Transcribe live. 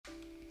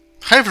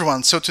Hi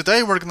everyone, so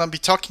today we're going to be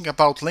talking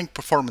about LINQ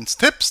performance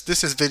tips.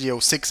 This is video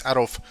 6 out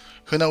of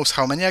who knows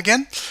how many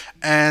again,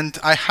 and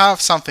I have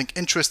something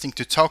interesting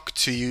to talk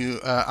to you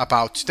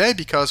about today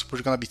because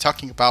we're going to be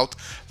talking about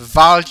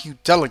value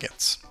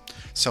delegates.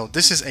 So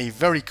this is a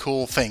very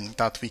cool thing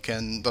that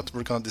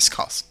we're going to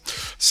discuss.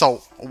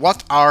 So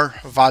what are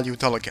value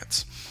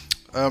delegates?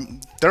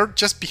 They're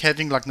just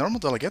behaving like normal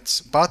delegates,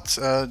 but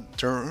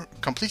they're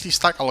completely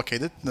stack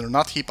allocated. They're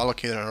not heap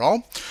allocated at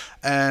all.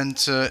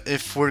 And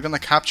if we're gonna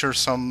capture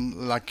some,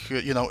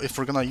 if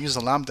we're gonna use a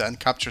lambda and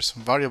capture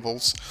some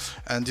variables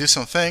and do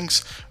some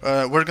things,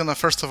 we're gonna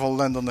first of all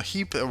land on the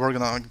heap. We're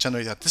gonna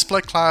generate a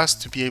display class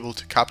to be able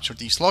to capture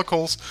these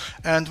locals,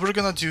 and we're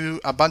gonna do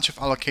a bunch of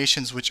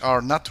allocations which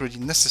are not really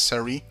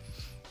necessary.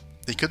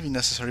 They could be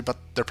necessary, but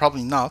they're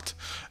probably not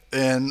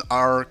in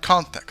our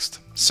context.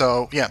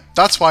 So yeah,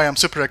 that's why I'm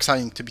super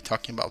excited to be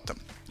talking about them.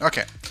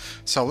 Okay,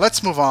 so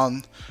let's move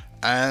on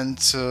and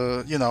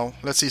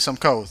let's see some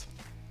code.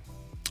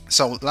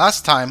 So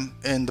last time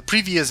in the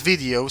previous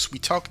videos we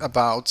talked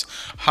about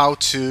how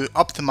to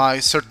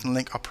optimize certain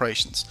LINQ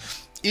operations,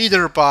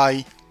 either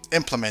by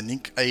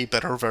implementing a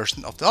better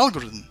version of the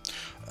algorithm,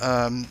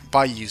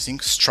 by using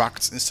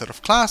structs instead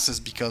of classes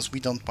because we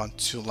don't want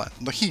to land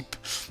on the heap,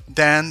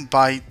 then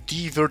by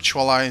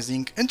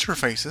devirtualizing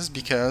interfaces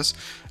because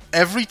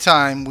every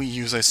time we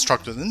use a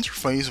structured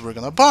interface we're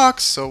gonna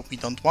box, so we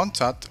don't want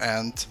that,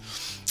 and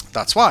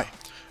that's why.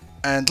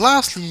 And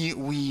lastly,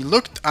 we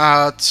looked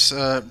at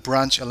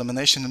branch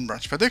elimination and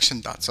branch prediction.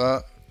 That's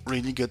a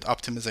really good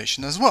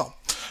optimization as well.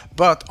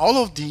 But all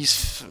of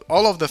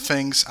the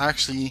things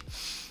actually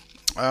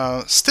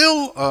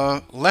still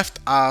left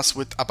us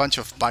with a bunch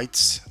of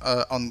bytes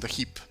on the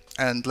heap.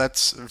 And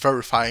let's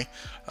verify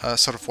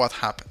sort of what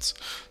happens.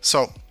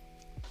 So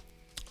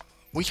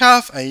we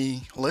have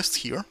a list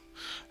here,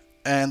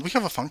 and we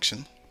have a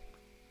function,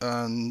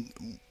 and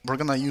we're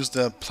gonna use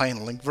the plain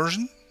LINQ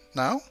version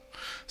now.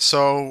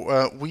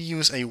 So we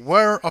use a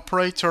where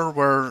operator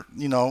where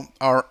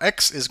our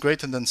x is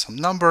greater than some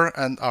number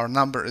and our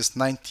number is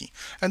 90,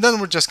 and then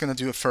we're just going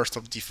to do a first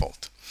of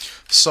default.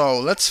 So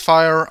let's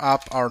fire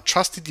up our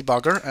trusty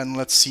debugger and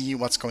let's see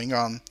what's going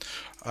on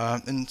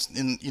in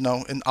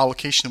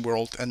allocation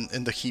world and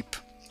in the heap.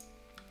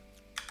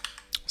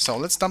 So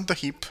let's dump the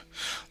heap,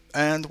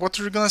 and what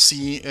you're gonna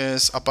see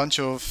is a bunch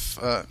of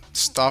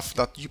stuff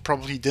that you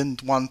probably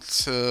didn't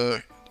want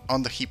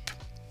on the heap.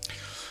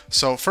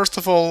 So first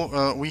of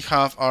all, we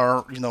have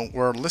our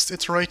our list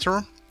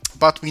iterator,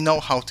 but we know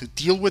how to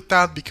deal with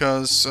that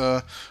because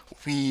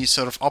we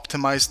sort of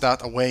optimized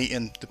that away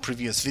in the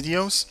previous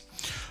videos.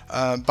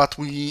 But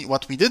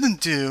what we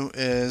didn't do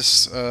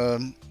is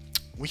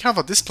we have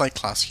a display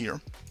class here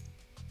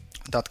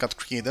that got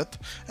created,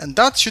 and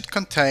that should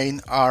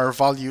contain our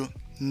value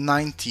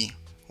 90,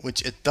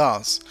 which it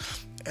does.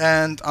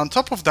 And on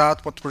top of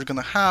that, what we're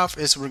gonna have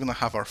is we're gonna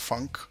have our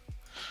func,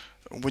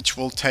 which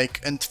will take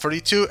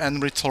int32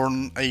 and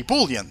return a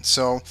boolean.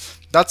 So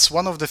that's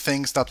one of the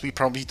things that we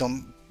probably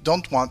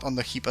don't want on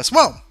the heap as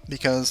well,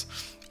 because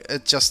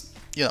it just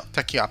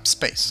takes up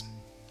space,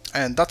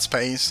 and that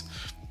space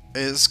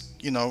is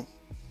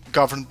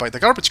governed by the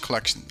garbage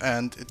collection,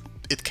 and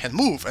it can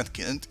move,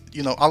 and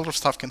a lot of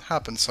stuff can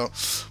happen. So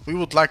we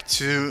would like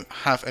to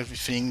have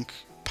everything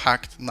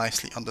packed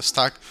nicely on the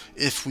stack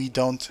if we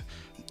don't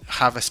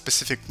have a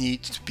specific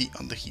need to be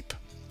on the heap.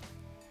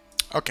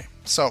 Okay,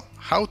 so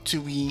how do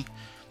we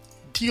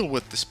deal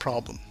with this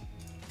problem?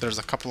 There's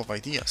a couple of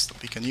ideas that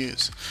we can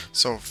use.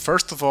 So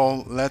first of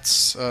all,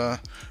 let's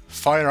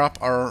fire up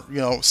our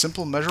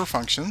simple measure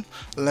function.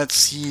 Let's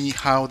see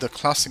how the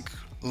classic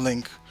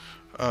LINQ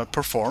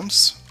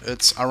performs.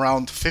 It's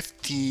around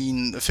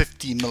 50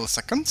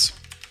 milliseconds.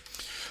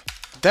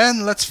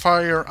 Then let's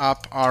fire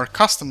up our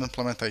custom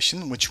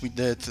implementation, which we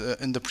did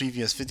in the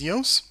previous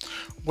videos,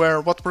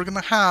 where what we're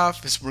gonna have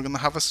is we're gonna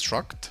have a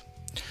struct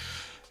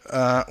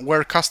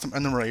where custom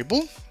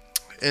enumerable,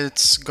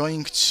 it's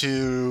going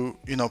to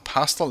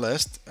pass the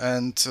list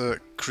and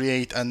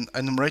create an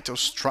enumerator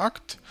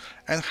struct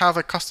and have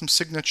a custom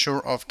signature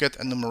of get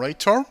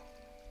enumerator,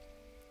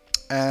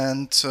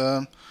 and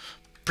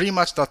pretty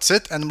much that's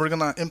it. And we're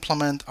gonna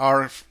implement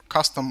our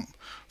custom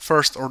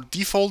first or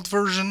default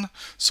version,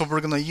 so we're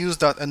gonna use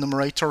that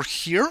enumerator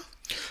here.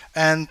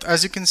 And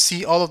as you can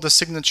see, all of the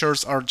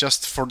signatures are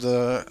just for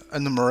the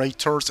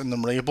enumerators,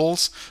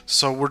 enumerables,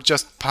 so we're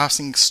just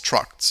passing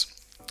structs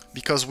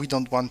because we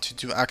don't want to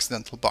do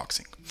accidental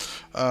boxing.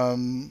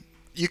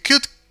 You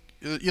could,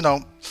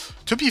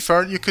 to be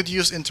fair, you could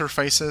use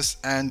interfaces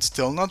and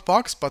still not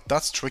box, but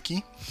that's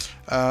tricky.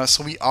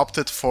 So we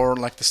opted for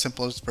the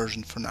simplest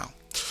version for now.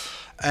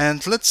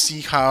 And let's see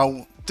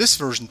how this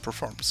version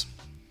performs.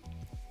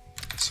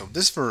 So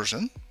this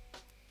version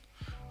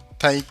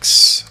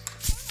takes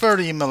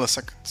 30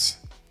 milliseconds.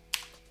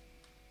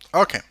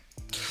 Okay,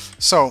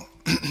 so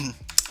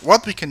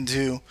what we can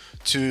do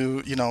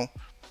to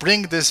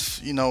bring this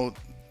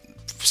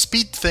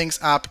speed things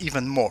up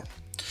even more,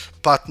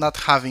 but not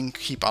having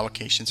heap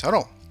allocations at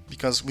all.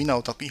 because we know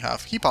that we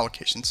have heap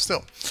allocations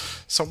still.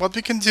 So what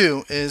we can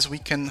do is we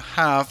can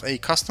have a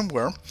custom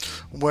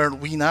where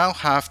we now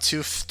have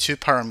two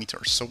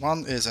parameters. So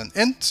one is an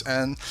int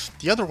and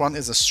the other one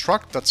is a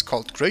struct that's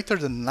called greater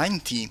than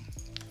 90.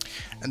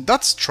 And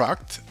that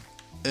struct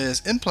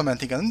is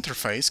implementing an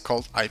interface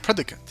called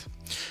iPredicate.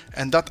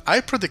 And that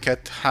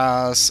iPredicate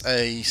has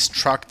a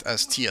struct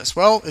as t as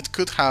well. It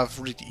could have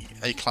really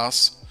a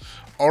class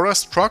or a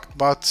struct,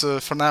 but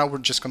for now we're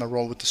just gonna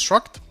roll with the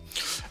struct.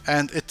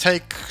 And it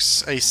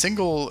has a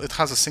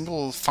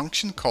single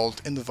function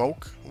called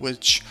invoke,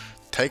 which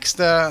takes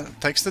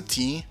the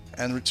t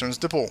and returns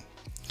the bool.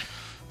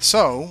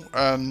 So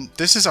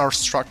this is our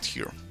struct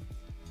here.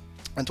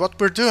 And what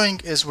we're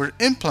doing is we're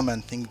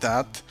implementing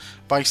that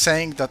by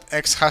saying that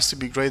x has to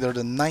be greater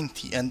than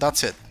 90, and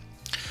that's it.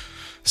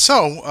 So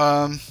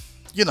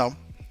you know,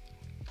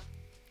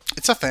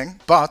 it's a thing,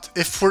 but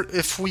if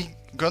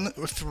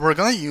we're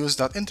gonna use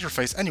that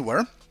interface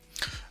anywhere,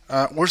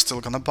 we're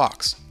still gonna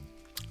box.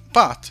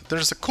 But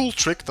there's a cool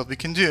trick that we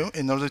can do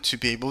in order to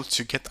be able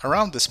to get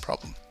around this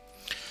problem.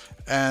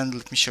 And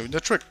let me show you the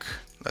trick.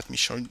 Let me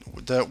show you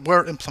the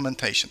where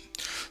implementation.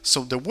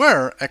 So the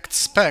where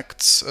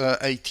expects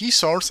a t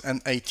source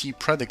and a t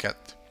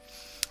predicate.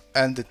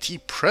 And the t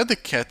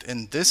predicate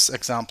in this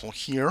example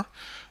here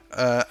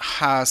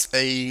has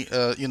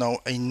a you know,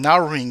 a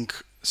narrowing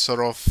sort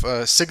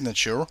of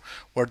signature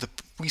where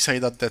we say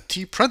that the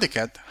t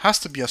predicate has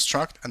to be a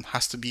struct and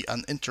has to be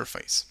an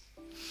interface.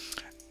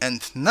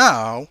 And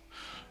now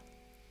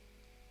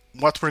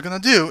what we're gonna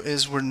do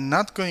is we're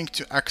not going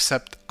to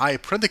accept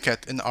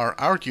iPredicate in our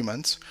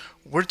arguments.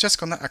 We're just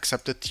gonna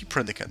accept the t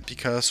predicate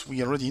because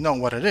we already know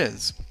what it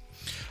is.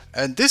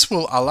 And this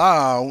will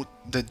allow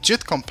the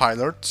JIT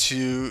compiler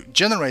to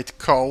generate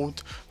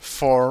code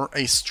for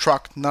a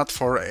struct, not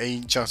for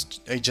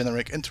just a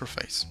generic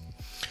interface,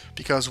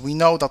 because we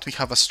know that we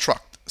have a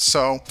struct.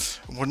 So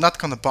we're not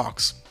gonna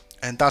box,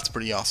 and that's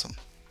pretty awesome.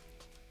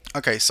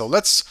 Okay, so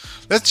let's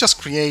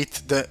just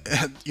create the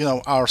you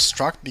know, our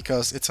struct,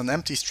 because it's an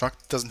empty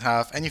struct, doesn't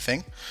have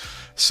anything.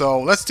 So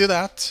let's do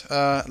that.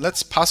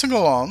 Let's pass it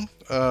along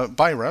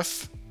by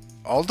ref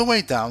all the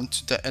way down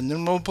to the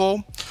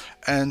enumerable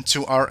and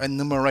to our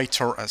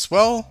enumerator as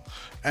well,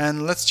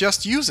 and let's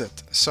just use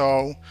it.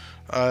 So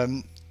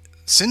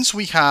since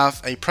we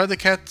have a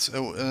predicate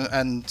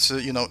and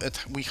you know,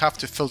 we have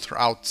to filter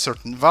out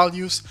certain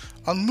values,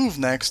 on move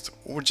next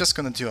we're just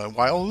gonna do a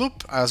while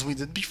loop as we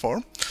did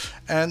before,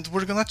 and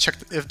we're gonna check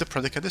if the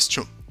predicate is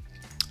true,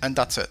 and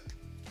that's it.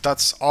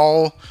 That's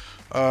all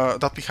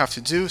that we have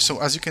to do. So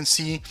as you can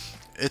see,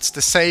 it's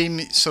the same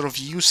sort of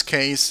use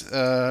case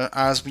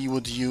as we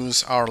would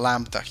use our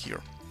lambda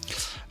here.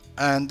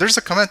 And there's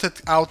a commented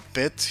out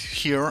bit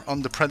here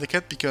on the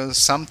predicate, because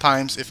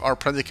sometimes if our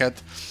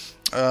predicate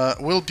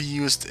will be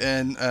used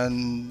in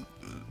and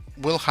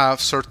will have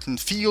certain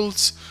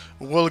fields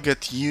will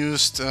get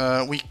used,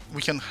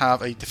 we can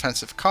have a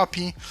defensive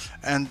copy,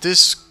 and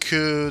this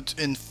could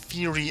in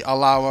theory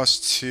allow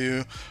us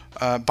to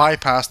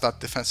bypass that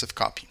defensive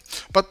copy.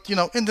 But you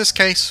know, in this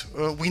case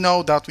we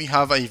know that we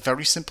have a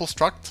very simple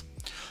struct,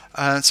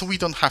 and so we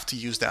don't have to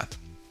use that.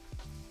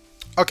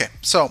 Okay,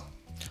 so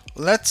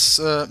let's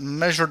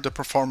measure the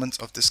performance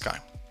of this guy.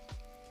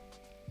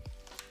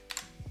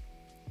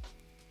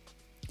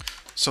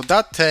 So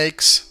that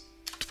takes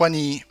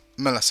 20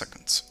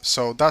 milliseconds.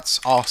 So that's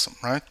awesome,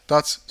 right?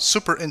 That's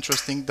super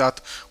interesting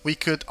that we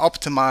could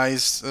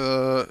optimize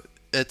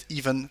it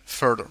even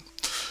further.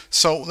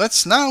 So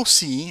let's now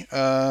see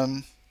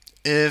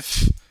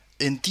if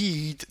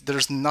indeed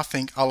there's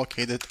nothing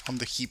allocated on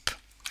the heap.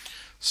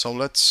 So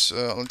let's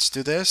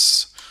do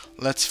this.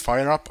 Let's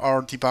fire up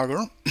our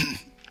debugger.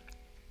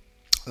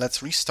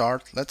 Let's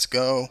restart. Let's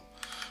go.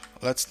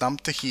 Let's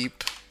dump the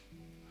heap.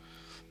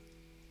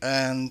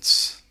 And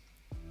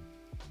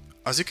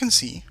as you can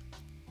see,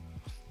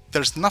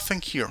 there's nothing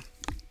here.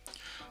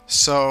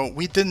 So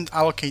we didn't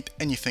allocate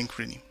anything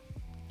really.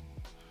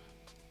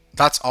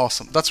 That's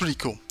awesome. That's really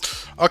cool.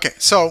 Okay,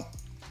 so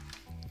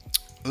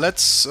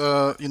let's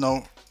you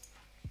know,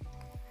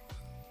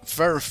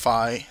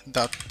 verify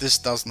that this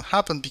doesn't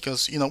happen,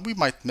 because you know, we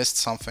might miss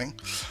something,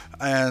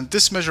 and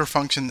this measure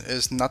function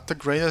is not the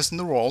greatest in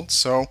the world.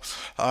 So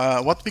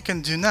what we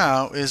can do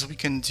now is we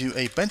can do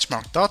a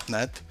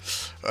benchmark.net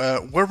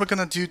where we're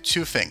gonna do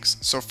two things.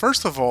 So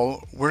first of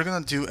all, we're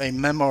gonna do a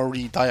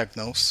memory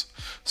diagnose.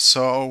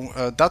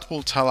 So that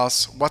will tell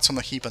us what's on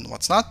the heap and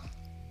what's not,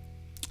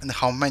 and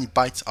how many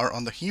bytes are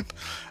on the heap.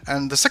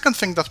 And the second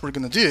thing that we're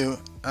gonna do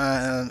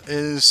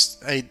is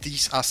a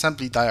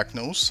disassembly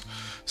diagnose.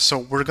 So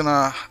we're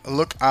gonna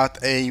look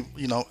at a,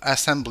 you know,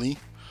 assembly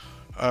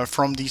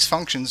from these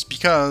functions,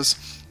 because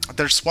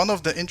there's one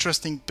of the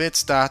interesting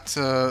bits that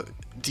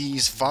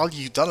these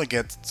value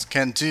delegates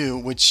can do,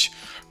 which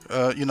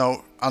you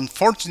know,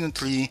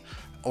 unfortunately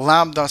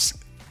lambdas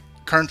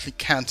currently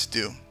can't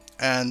do.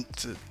 And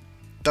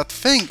that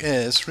thing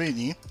is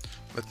really,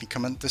 let me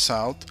comment this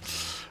out,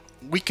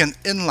 we can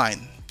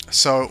inline.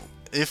 So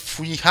if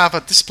we have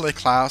a display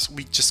class,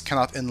 we just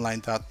cannot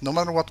inline that. No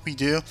matter what we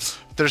do,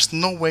 there's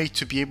no way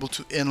to be able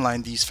to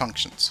inline these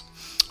functions.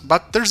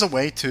 But there's a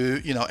way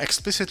to,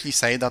 explicitly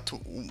say that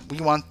we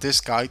want this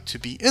guy to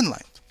be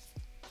inlined.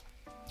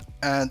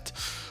 And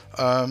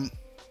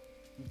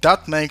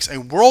that makes a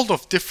world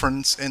of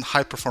difference in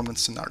high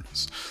performance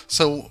scenarios.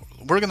 So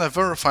we're going to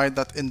verify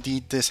that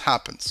indeed this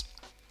happens.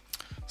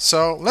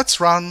 So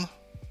let's run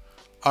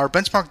our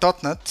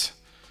benchmark.net.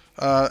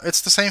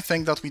 It's the same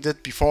thing that we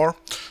did before.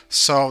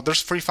 So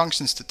there's 3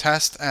 functions to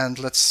test, and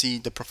let's see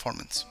the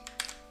performance.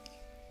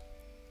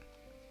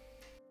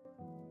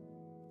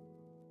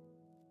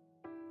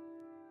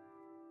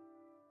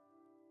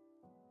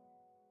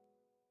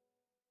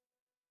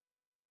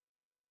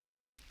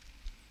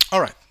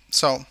 Alright,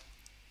 so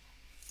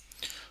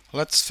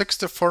let's fix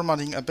the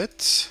formatting a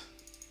bit.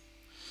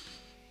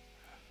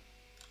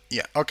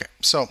 Yeah, okay,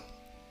 so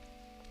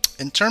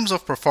in terms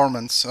of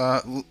performance,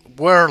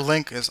 where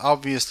LINQ is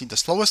obviously the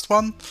slowest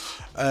one.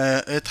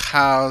 It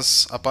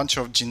has a bunch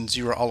of Gen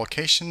 0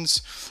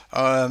 allocations,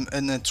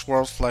 and it's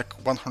worth like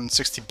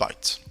 160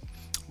 bytes.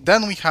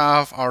 Then we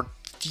have our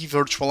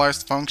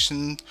devirtualized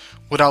function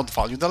without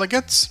value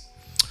delegates.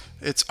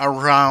 It's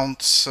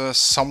around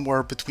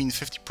somewhere between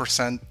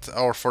 50%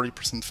 or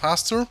 40%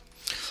 faster.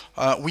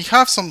 We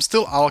have some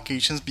still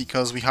allocations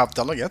because we have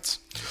delegates,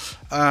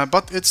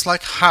 but it's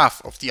like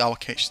half of the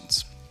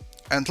allocations.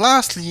 And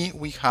lastly,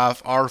 we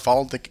have our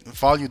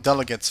value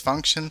delegates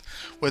function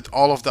with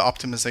all of the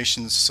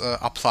optimizations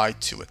applied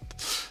to it.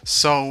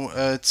 So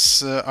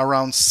it's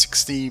around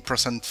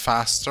 60%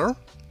 faster.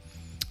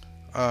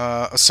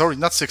 Sorry,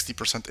 not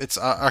 60%. It's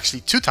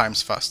actually 2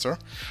 times faster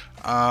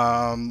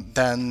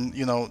than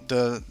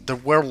the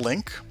where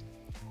LINQ.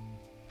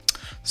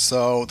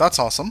 So that's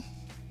awesome.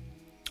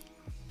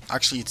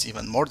 Actually, it's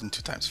even more than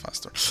 2 times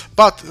faster.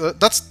 But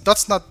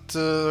that's not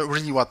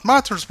really what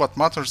matters. What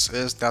matters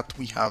is that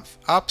we have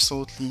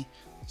absolutely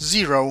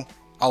 0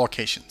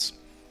 allocations.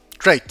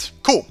 Great,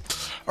 cool.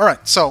 All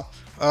right, so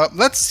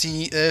let's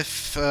see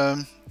if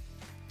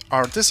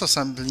our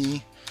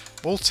disassembly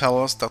will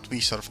tell us that we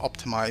sort of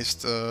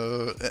optimized,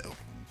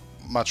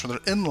 much rather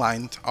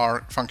inlined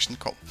our function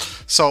code.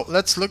 So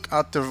let's look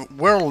at the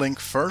where LINQ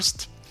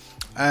first,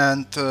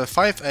 and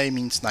 5a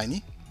means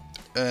 90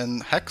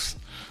 in hex.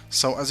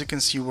 So as you can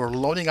see, we're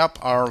loading up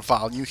our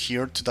value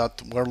here to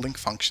that where LINQ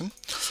function,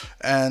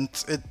 and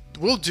it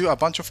will do a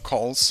bunch of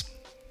calls.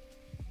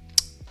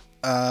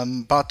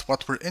 But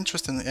what we're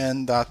interested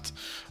in that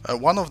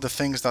one of the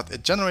things that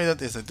it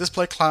generated is a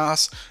display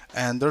class,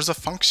 and there's a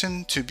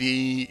function to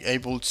be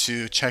able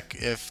to check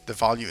if the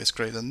value is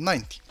greater than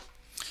 90.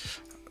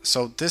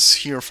 So this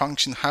here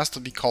function has to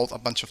be called a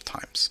bunch of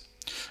times.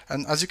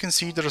 And as you can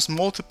see, there's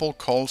multiple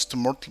calls to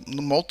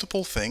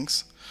multiple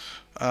things,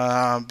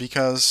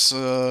 because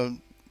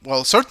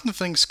well, certain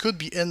things could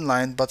be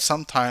inline, but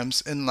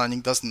sometimes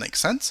inlining doesn't make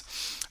sense.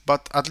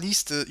 But at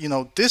least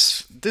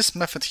this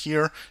method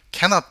here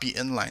cannot be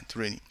inlined,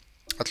 really,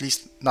 at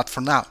least not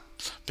for now,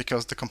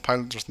 because the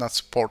compiler does not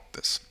support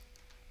this.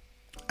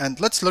 And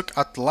let's look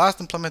at the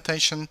last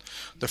implementation,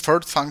 the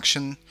third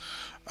function,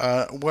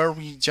 where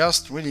we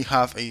just really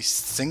have a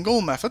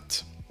single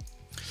method.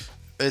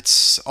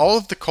 It's all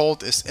of the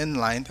code is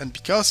inlined, and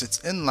because it's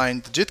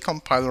inlined, the JIT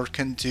compiler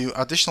can do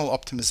additional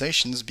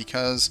optimizations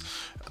because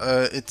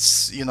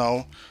it's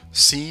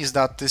sees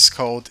that this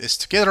code is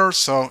together,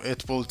 so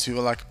it will do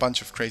like a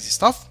bunch of crazy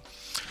stuff.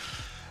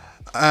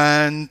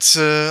 And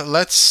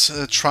let's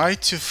try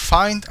to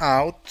find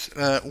out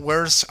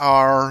where's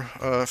our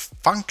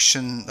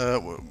function,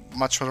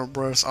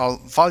 where's our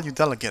value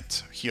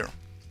delegate here,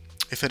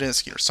 if it is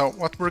here. So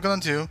what we're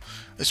gonna do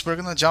is we're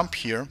gonna jump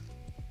here,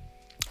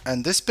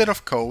 and this bit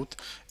of code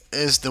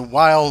is the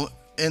while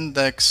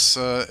index,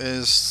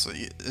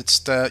 it's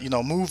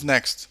the move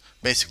next,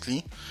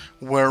 basically,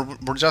 where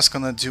we're just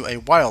gonna do a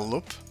while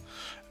loop,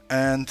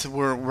 and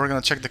we're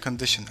gonna check the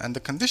condition, and the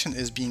condition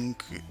is being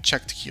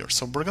checked here.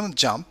 So we're gonna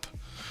jump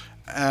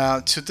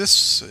to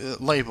this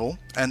label,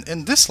 and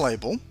in this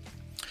label,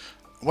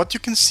 what you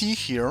can see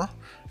here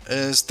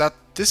is that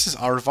this is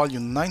our value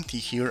 90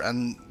 here,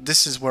 and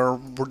this is where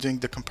we're doing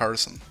the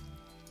comparison.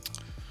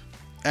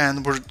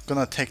 And we're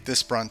gonna take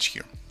this branch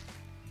here.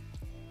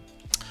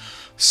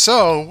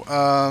 So,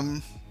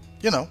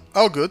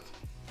 all good.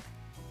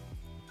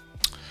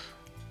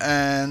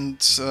 And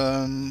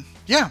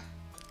yeah,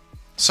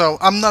 so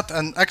I'm not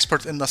an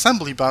expert in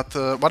assembly, but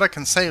what I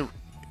can say,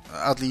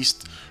 at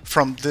least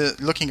from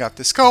looking at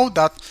this code,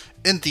 that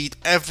indeed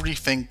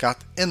everything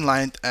got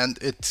inlined, and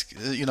it,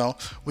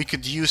 we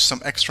could use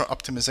some extra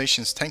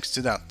optimizations thanks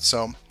to that.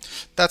 So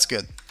that's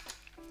good.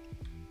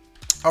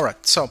 All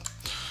right, so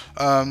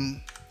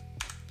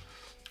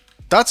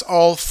that's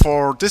all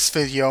for this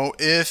video.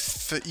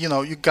 If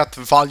you got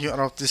value out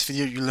of this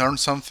video, you learned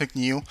something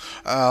new,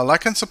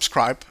 like and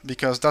subscribe,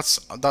 because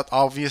that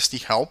obviously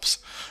helps.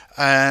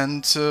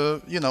 And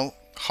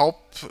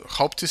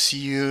hope to see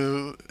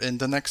you in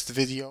the next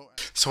video.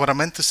 So what I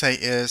meant to say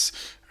is,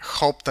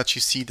 hope that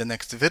you see the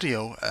next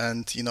video,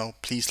 and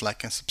please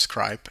like and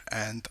subscribe,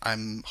 and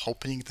I'm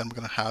hoping that we're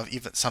gonna have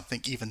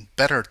something even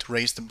better to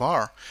raise the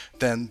bar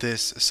than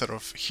this sort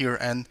of here,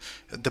 and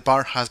the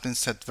bar has been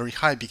set very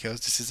high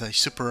because this is a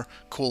super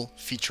cool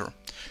feature.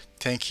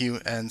 Thank you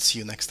and see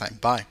you next time.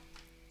 Bye.